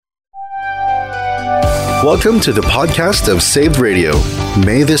Welcome to the podcast of Saved Radio.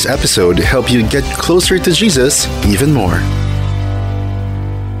 May this episode help you get closer to Jesus even more.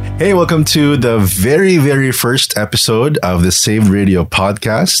 Hey, welcome to the very, very first episode of the Saved Radio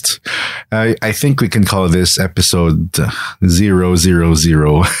podcast. I think we can call this episode 000.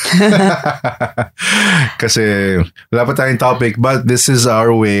 Kasi wala pa tayong topic, but this is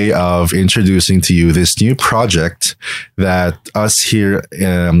our way of introducing to you this new project that us here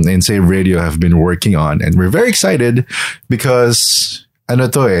in Saved Radio have been working on. And we're very excited because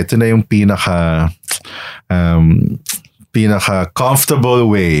ito na yung pinaka-comfortable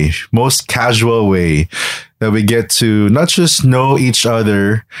way, most casual way that we get to not just know each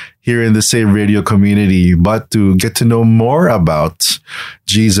other here in the Saved Radio community, but to get to know more about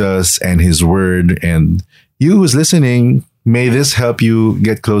Jesus and His Word. And you who's listening, may this help you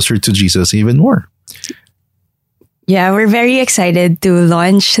get closer to Jesus even more. Yeah, we're very excited to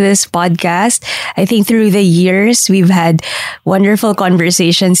launch this podcast. I think through the years, we've had wonderful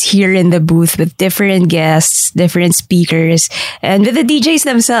conversations here in the booth with different guests, different speakers, and with the DJs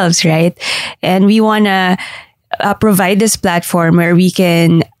themselves, right? And we want to provide this platform where we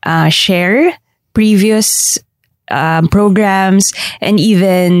can share previous programs and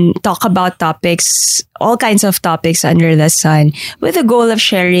even talk about topics, all kinds of topics under the sun, with the goal of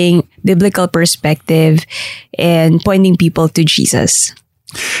sharing biblical perspective and pointing people to Jesus.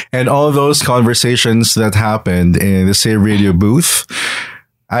 And all those conversations that happened in the Saved Radio booth,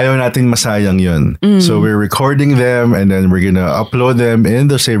 ayaw natin masayang yun. So we're recording them and then we're gonna upload them in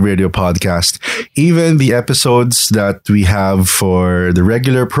the Saved Radio podcast. Even the episodes that we have for the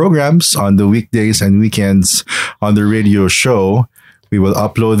regular programs on the weekdays and weekends on the radio show, we will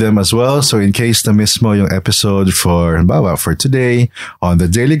upload them as well. So in case na miss mo yung episode for today on the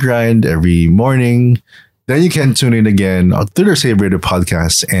Daily Grind every morning, then you can tune in again to the Saved Radio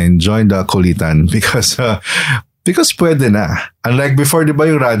podcast and join the kulitan because pwede na. Unlike before, di ba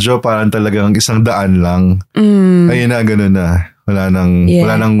yung radyo parang talagang isang daan lang. Ayun na, ganun na. Wala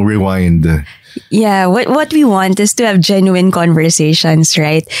nang rewind. Yeah, what we want is to have genuine conversations,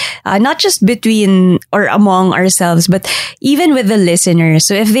 right? Not just between or among ourselves, but even with the listeners.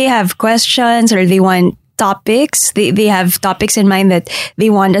 So if they have questions or they want topics, they have topics in mind that they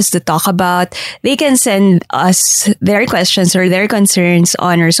want us to talk about, they can send us their questions or their concerns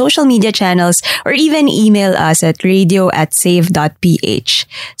on our social media channels or even email us at radio@save.ph.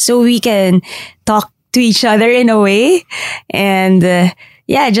 So we can talk to each other in a way and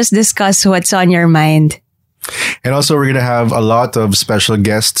just discuss what's on your mind. And also, we're going to have a lot of special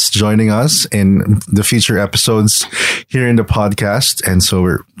guests joining us in the future episodes here in the podcast. And so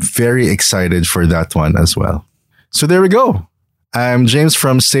we're very excited for that one as well. So there we go. I'm James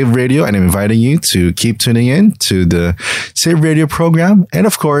from Saved Radio, and I'm inviting you to keep tuning in to the Saved Radio program. And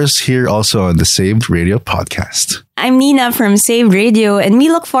of course, here also on the Saved Radio podcast. I'm Nina from Saved Radio, and we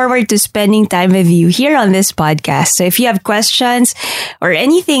look forward to spending time with you here on this podcast. So if you have questions or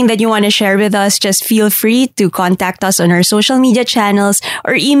anything that you want to share with us, just feel free to contact us on our social media channels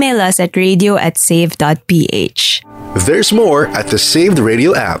or email us at radio@save.ph. There's more at the Saved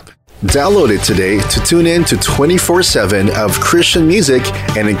Radio app. Download it today to tune in to 24/7 of Christian music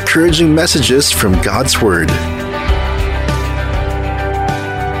and encouraging messages from God's Word.